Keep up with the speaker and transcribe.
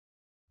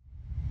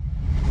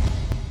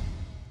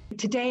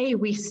today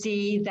we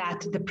see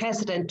that the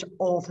President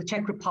of the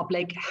Czech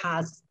Republic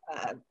has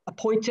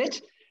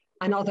appointed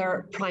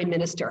another Prime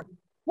Minister.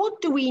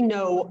 What do we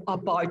know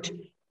about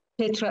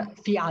Petr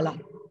Fiala?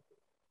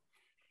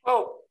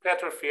 Well,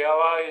 Petr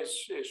Fiala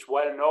is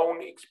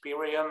well-known,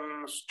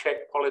 experienced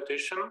Czech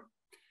politician.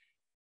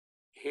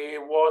 He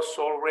was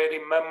already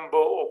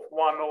member of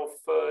one of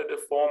the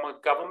former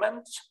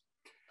governments,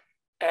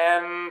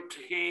 and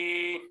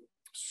he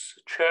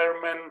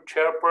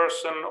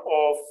chairperson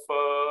of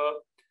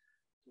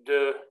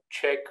the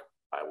Czech,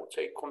 I would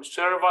say,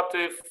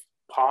 Conservative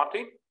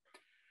Party,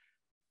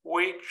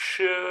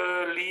 which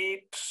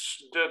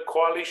leads the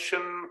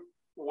coalition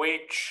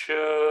which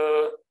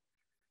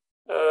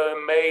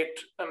made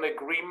an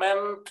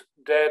agreement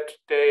that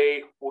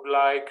they would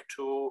like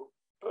to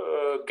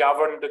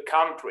govern the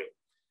country.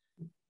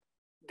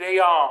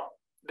 There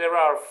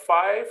are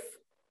five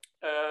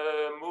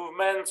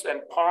movements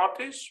and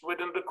parties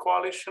within the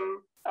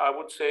coalition. I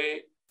would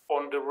say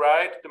on the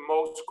right, the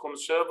most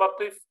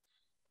conservative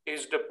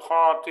is the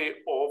party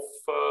of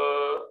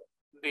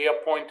the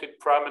appointed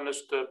Prime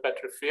Minister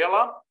Petr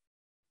Fiala,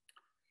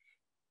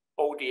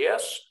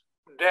 ODS.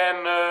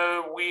 Then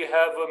we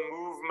have a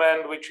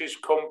movement which is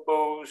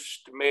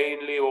composed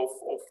mainly of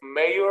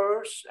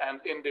mayors and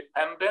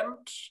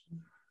independents.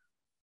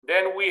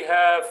 Then we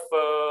have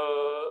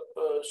a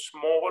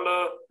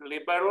smaller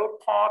liberal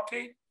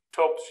party,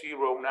 Top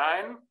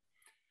 09.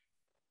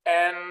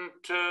 And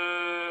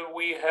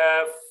we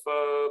have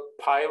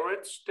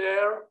pirates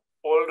there,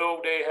 although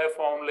they have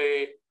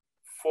only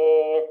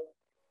 4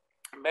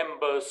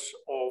 members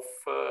of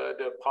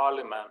the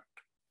parliament.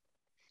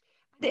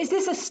 Is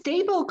this a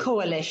stable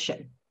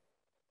coalition?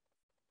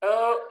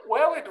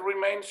 Well, it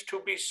remains to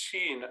be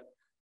seen.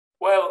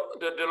 Well,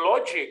 the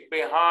logic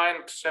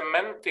behind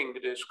cementing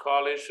this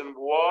coalition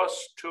was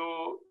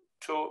to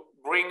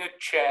bring a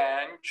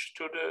change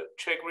to the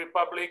Czech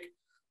Republic,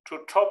 to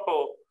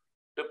topple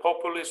the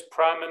populist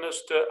Prime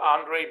Minister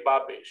Andre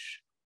Babis.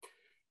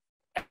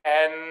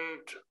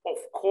 And of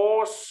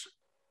course,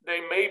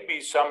 there may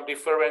be some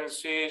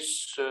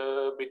differences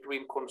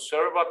between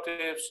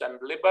conservatives and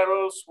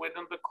liberals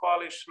within the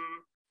coalition,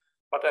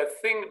 but I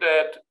think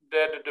that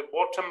the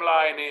bottom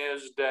line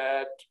is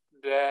that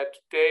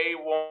they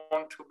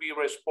want to be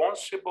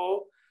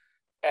responsible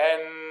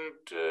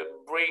and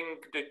bring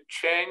the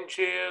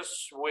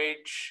changes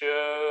which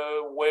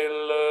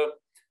will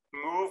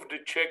move the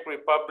Czech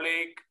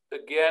Republic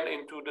again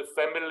into the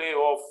family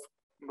of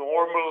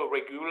normal,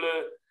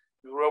 regular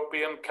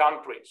European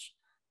countries.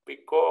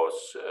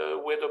 Because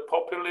with a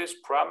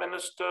populist Prime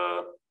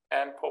Minister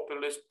and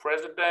populist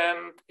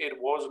President, it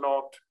was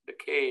not the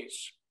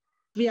case.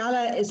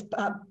 Fiala's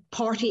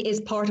party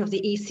is part of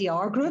the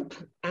ECR group,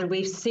 and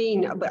we've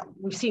seen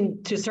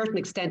to a certain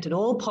extent in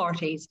all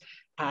parties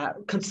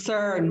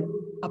concern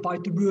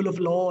about the rule of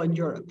law in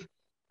Europe.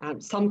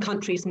 Some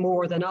countries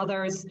more than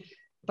others,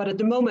 but at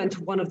the moment,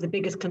 one of the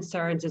biggest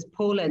concerns is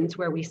Poland,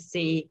 where we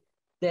see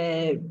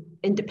the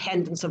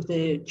independence of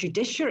the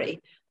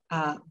judiciary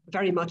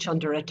very much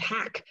under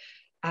attack.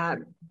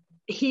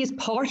 He is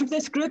part of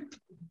this group.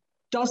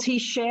 Does he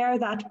share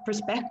that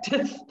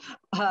perspective?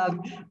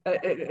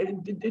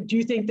 Do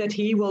you think that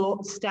he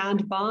will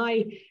stand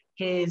by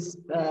his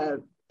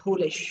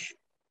Polish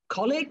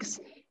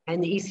colleagues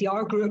and the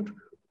ECR group,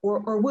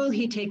 or will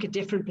he take a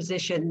different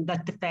position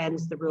that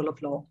defends the rule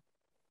of law?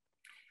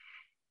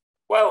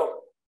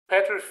 Well,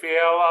 Petr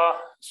Fiala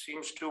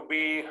seems to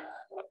be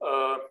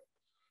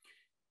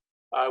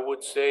I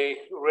would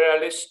say,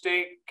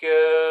 realistic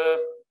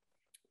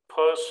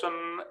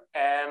person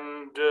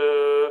and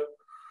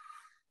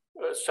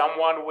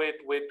someone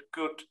with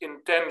good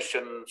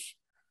intentions.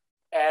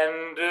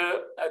 And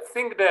I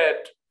think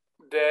that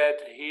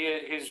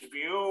his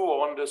view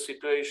on the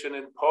situation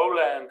in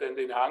Poland and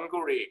in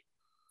Hungary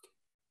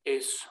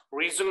is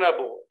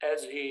reasonable,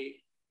 as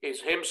he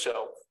is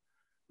himself.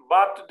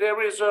 But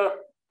there is a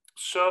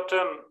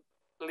certain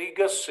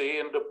legacy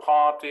in the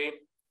party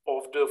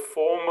of the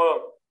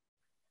former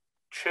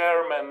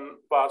chairman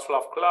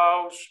Václav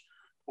Klaus,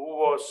 who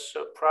was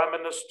prime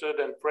minister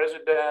and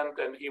president,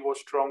 and he was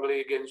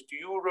strongly against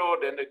Euro,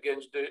 then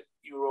against the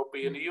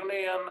European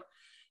Union,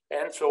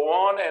 and so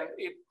on. And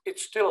it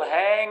still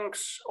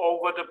hangs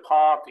over the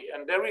party.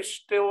 And there is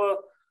still a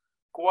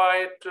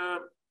quite,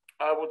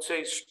 I would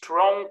say,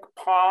 strong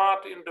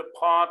part in the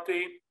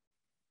party,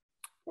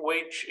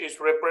 which is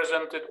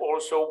represented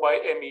also by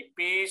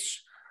MEPs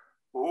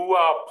who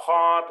are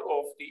part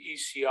of the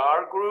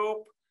ECR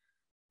group,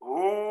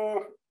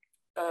 who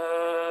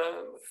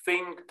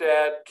think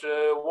that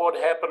what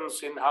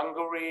happens in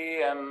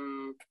Hungary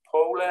and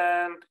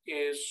Poland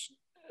is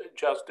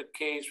just the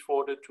case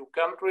for the two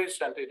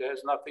countries, and it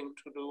has nothing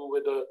to do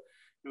with the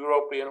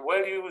European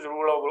values,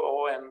 rule of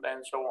law,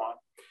 and so on.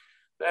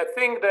 I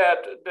think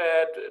that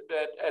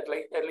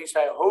at least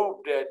I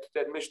hope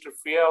that Mr.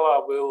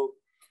 Fiala will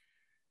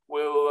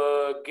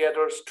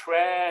gather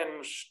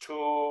strength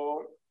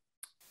to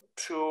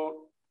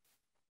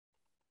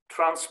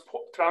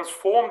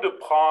transform the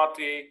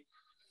party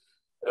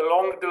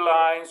along the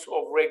lines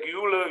of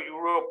regular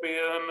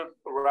European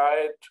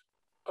right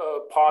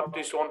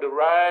parties on the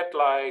right,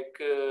 like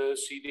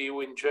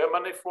CDU in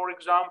Germany, for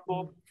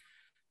example.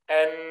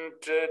 And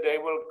they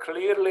will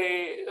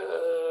clearly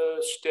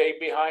stay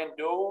behind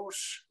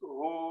those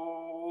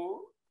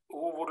who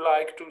would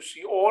like to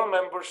see all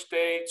member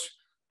states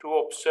to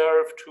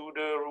observe to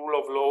the rule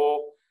of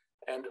law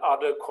and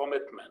other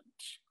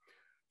commitments.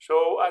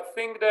 So I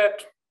think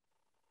that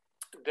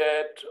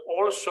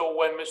also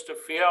when Mr.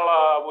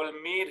 Fiala will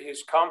meet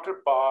his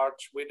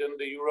counterparts within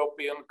the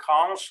European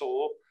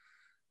Council,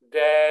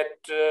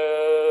 that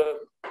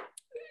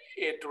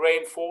it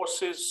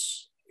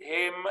reinforces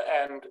him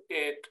and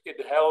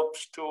it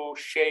helps to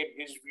shape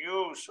his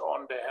views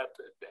on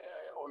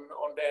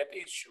that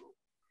issue.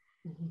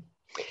 Mm-hmm.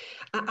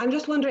 I'm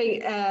just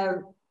wondering,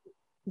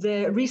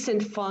 the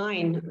recent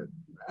fine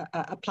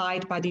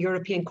applied by the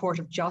European Court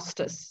of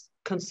Justice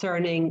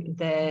concerning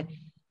the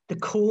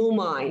coal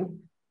mine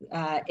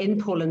in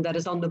Poland that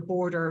is on the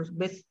border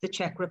with the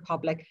Czech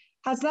Republic,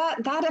 has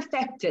that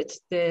affected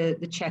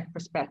the Czech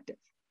perspective?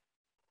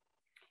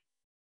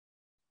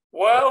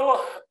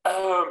 Well,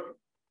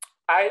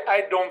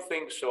 I don't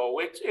think so.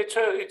 It's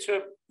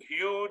a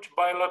huge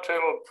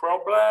bilateral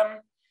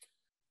problem,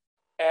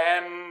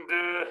 and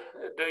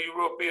the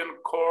European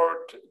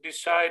Court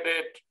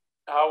decided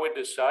how it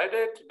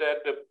decided,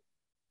 that the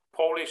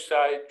Polish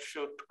side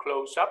should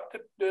close up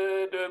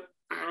the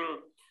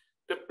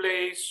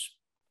place,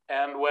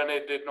 and when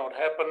it did not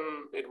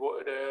happen,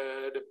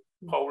 the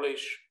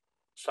Polish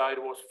side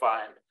was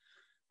fined.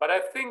 But I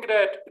think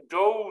that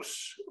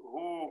those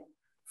who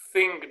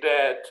think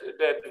that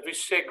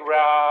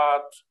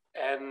Visegrad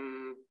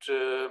and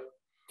the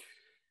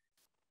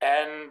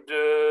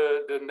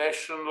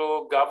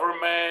national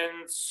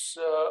governments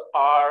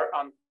are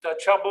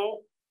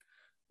untouchable,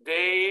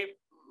 they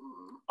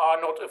are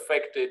not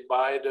affected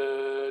by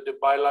the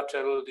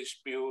bilateral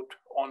dispute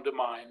on the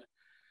mine.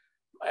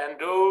 And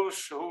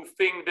those who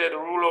think that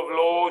rule of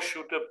law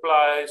should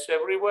apply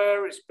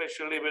everywhere,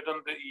 especially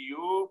within the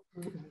EU,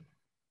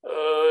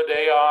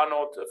 they are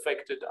not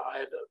affected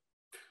either.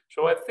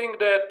 So I think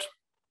that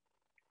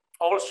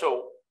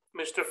also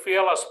Mr.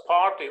 Fiala's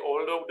party,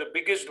 although the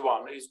biggest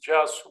one, is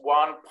just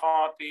one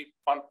party,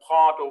 one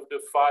part of the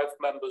 5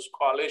 members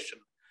coalition.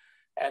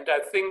 And I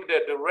think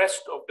that the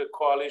rest of the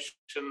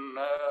coalition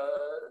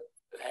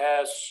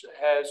has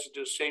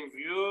the same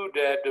view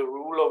that the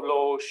rule of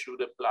law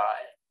should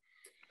apply.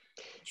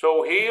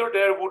 So here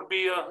there would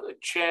be a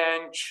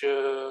change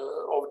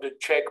of the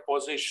Czech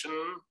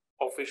position,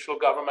 official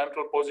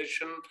governmental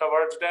position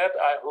towards that,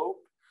 I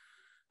hope,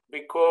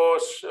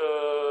 because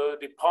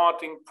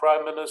departing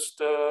Prime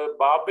Minister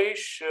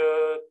Babis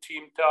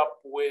teamed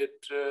up with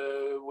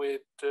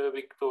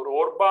Viktor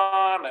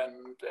Orban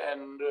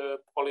and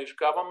Polish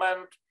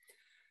government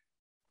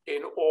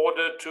in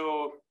order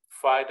to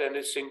fight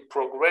anything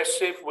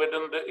progressive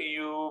within the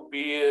EU,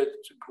 be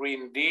it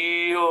Green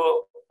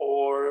Deal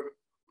or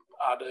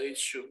other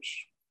issues.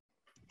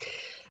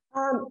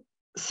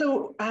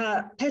 So,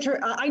 Petr,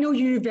 I know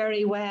you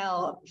very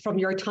well from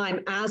your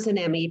time as an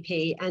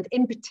MEP, and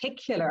in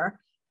particular,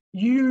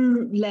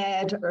 you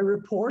led a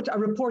report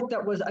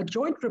that was a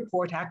joint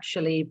report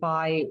actually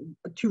by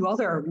 2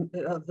 other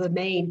of the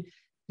main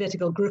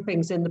political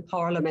groupings in the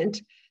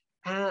Parliament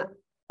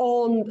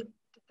on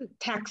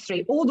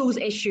tax-free, all those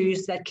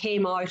issues that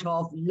came out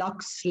of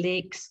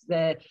LuxLeaks,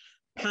 the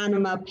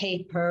Panama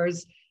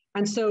Papers,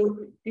 and so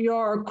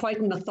you're quite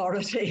an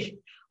authority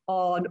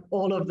on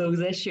all of those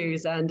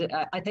issues. And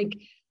I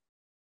think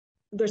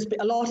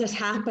a lot has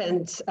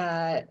happened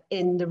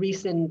in the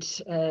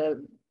recent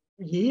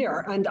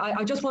year. And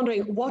I'm just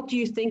wondering, what do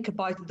you think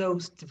about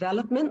those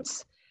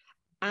developments?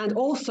 And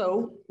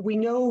also, we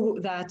know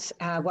that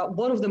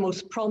one of the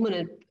most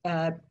prominent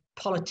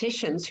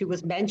politicians who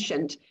was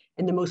mentioned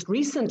in the most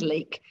recent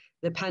leak,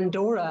 the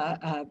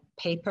Pandora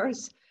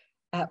Papers,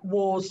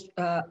 was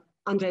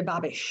Andre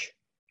Babis.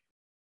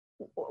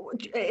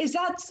 Is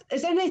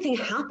anything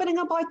happening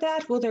about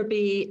that? Will there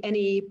be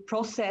any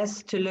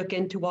process to look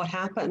into what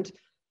happened?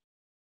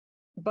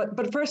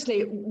 But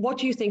firstly, what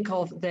do you think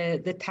of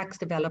the tax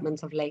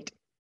developments of late?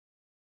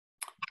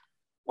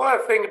 Well, I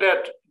think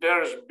that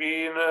there's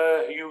been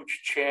a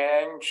huge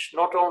change,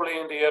 not only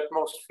in the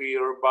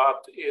atmosphere,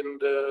 but in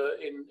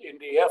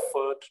the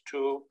effort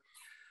to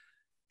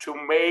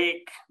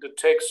make the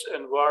tax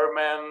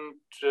environment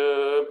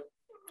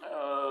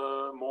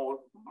more,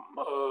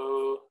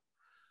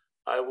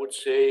 I would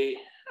say,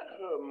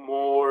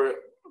 more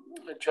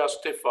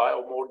justified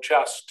or more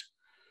just.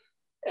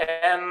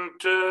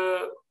 And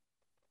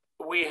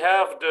we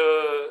have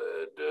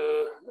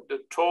the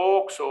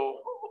talks,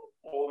 or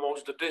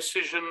almost the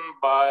decision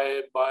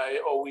by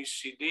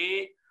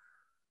OECD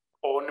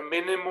on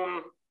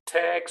minimum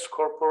tax,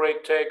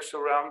 corporate tax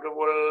around the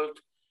world.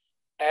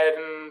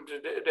 And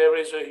there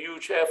is a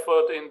huge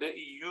effort in the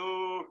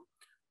EU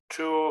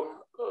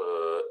to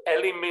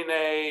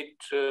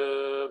eliminate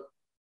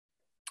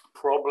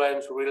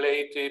problems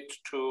related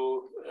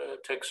to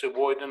tax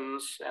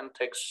avoidance and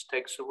tax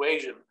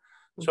evasion.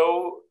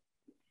 So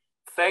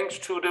thanks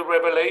to the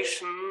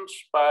revelations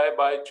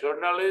by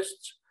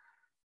journalists,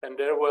 and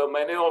there were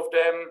many of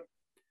them,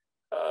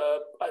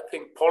 I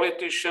think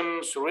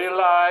politicians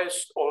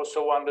realized,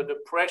 also under the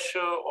pressure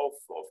of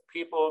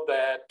people,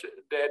 that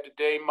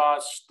they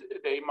must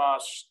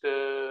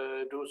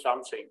do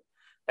something.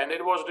 And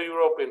it was the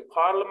European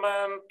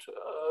Parliament,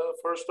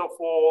 first of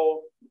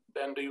all,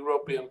 then the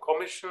European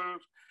Commission,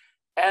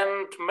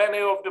 and many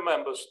of the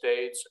member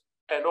states.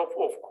 And of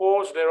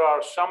course, there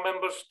are some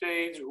member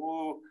states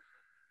who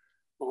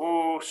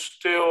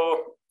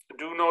still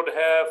do not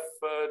have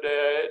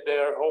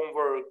their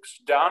homeworks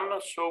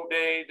done, so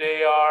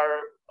they are,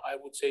 I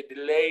would say,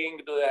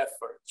 delaying the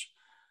efforts.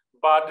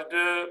 But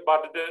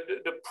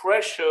the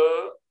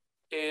pressure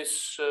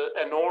is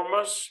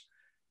enormous,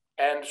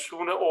 and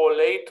sooner or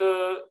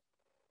later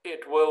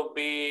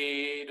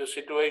the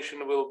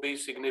situation will be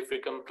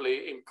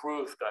significantly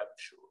improved, I'm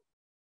sure.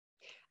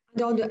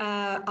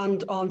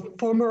 And on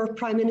former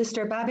Prime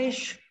Minister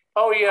Babis?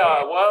 Oh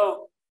yeah,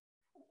 well,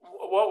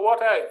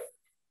 what I've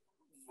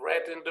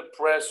read in the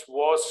press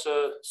was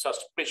a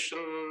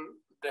suspicion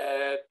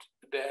that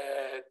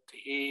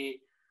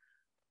he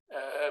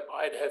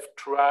might have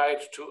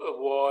tried to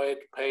avoid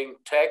paying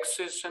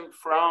taxes in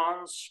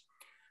France,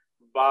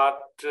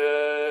 but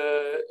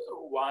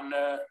one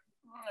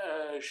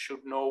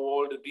should know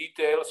all the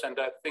details, and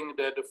I think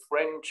that the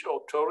French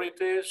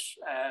authorities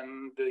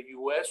and the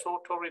US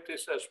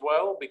authorities as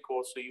well,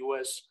 because the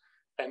US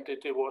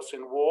entity was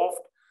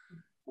involved,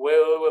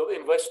 will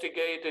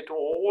investigate it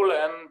all,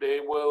 and they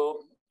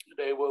will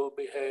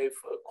behave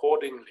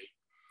accordingly.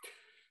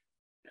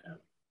 Yeah.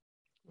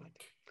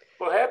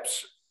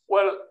 Perhaps,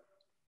 well,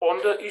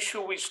 on the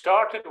issue we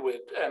started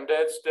with, and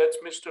that's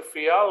Mr.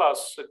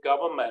 Fiala's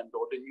government,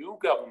 or the new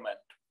government,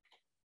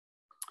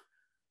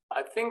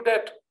 I think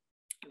that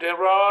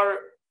there are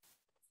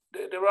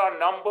a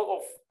number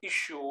of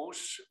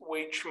issues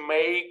which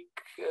make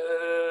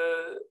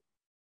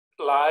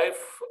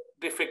life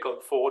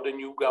difficult for the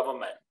new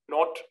government.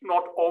 Not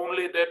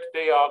only that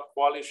they are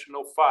coalition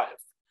of five,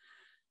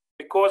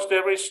 because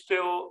there is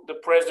still the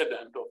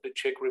president of the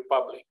Czech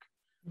Republic,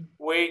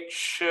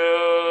 which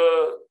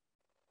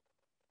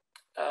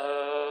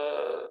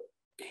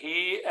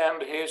he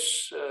and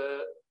his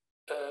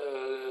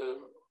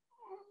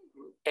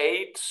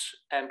aides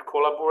and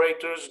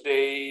collaborators,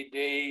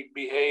 they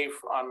behave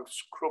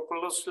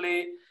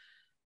unscrupulously,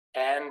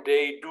 and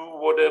they do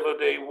whatever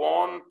they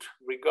want,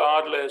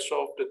 regardless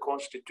of the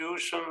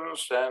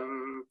constitutions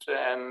and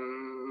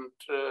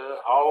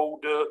how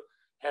the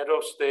head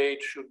of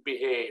state should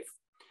behave.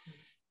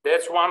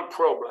 That's one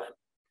problem.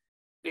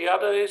 The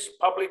other is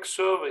public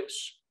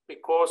service,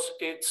 because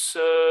it's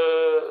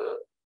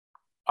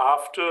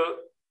after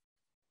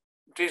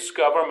this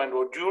government,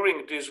 or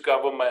during this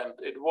government,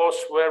 it was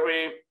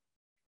very,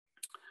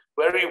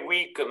 very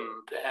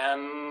weakened,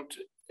 and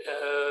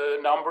a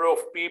number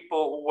of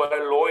people who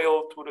were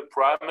loyal to the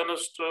Prime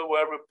Minister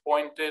were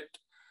appointed,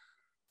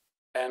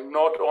 and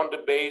not on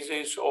the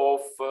basis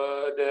of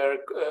their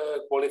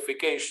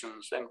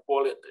qualifications and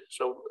quality.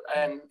 So,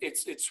 and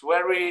it's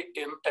very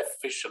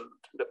inefficient,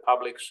 the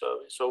public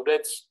service. So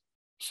that's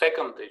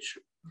second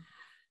issue.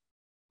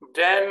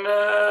 Then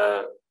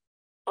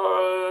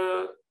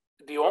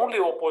the only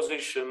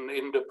opposition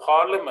in the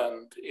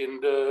parliament, in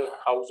the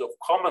House of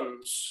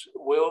Commons,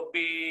 will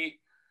be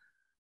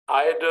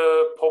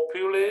either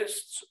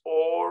populists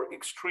or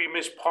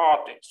extremist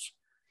parties,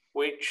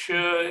 which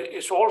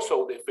is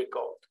also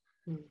difficult,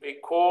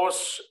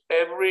 because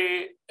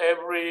every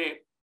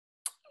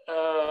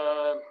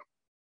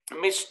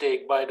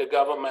mistake by the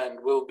government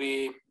will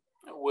be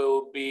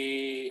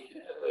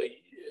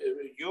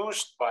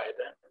used by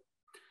them.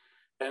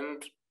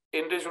 And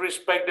in this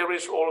respect, there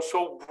is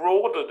also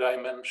broader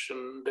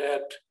dimension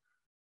that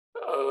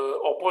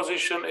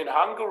opposition in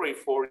Hungary,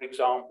 for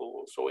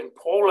example, so in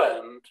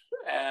Poland,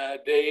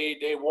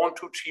 they want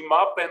to team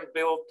up and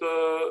build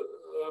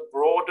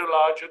broader,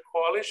 larger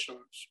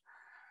coalitions.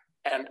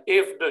 And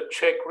if the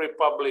Czech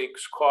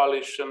Republic's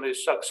coalition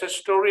is success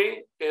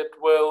story, it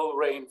will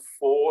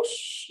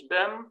reinforce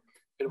them,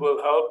 it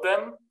will help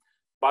them.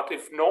 But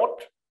if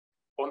not,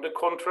 on the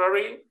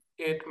contrary,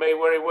 it may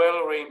very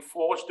well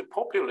reinforce the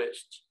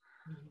populists.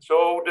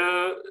 So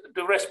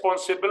the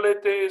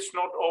responsibility is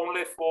not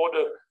only for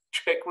the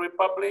Czech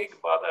Republic,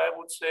 but I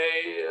would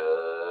say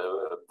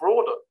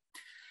broader.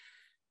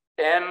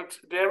 And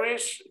there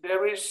is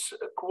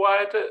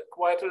quite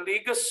a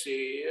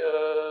legacy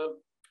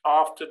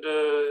after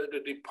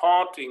the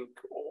departing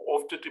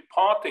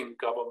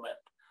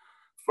government.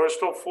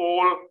 First of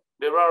all,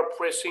 there are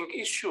pressing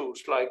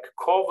issues like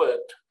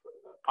COVID,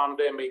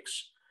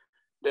 pandemics,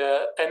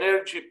 the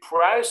energy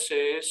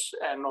prices,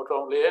 and not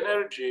only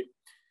energy,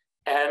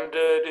 and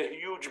the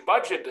huge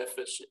budget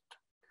deficit.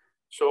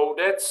 So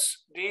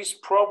these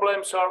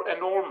problems are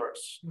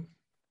enormous.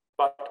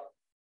 But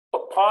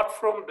apart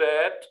from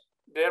that,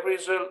 there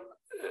is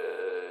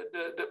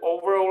the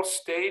overall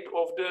state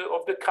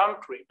of the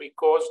country,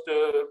 because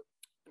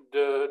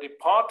the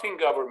departing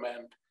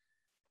government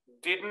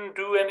didn't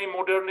do any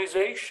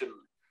modernization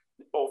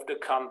of the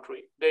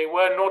country. They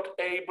were not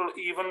able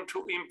even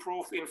to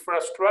improve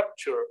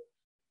infrastructure,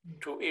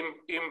 to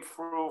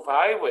improve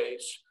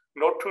highways,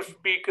 not to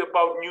speak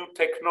about new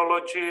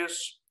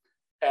technologies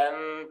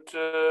and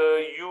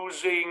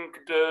using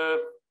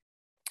the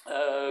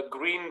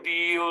Green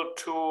Deal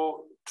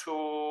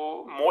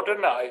to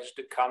modernize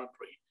the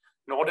country.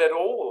 Not at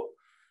all.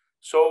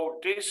 So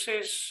this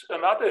is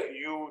another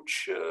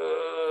huge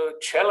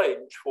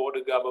challenge for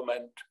the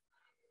government,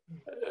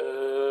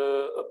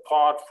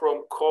 apart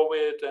from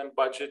COVID and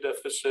budget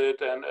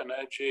deficit and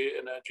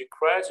energy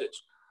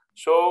crisis.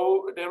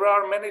 So there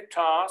are many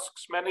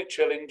tasks, many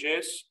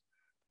challenges,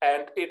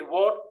 and it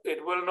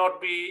will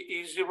not be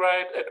easy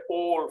right at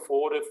all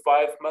for the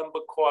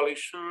 5-member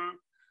coalition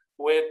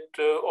with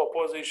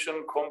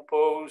opposition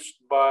composed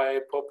by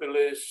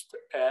populist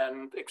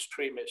and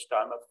extremist,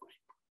 I'm afraid.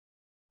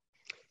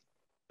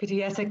 Petr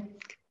Ježek,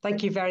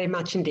 thank you very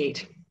much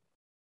indeed.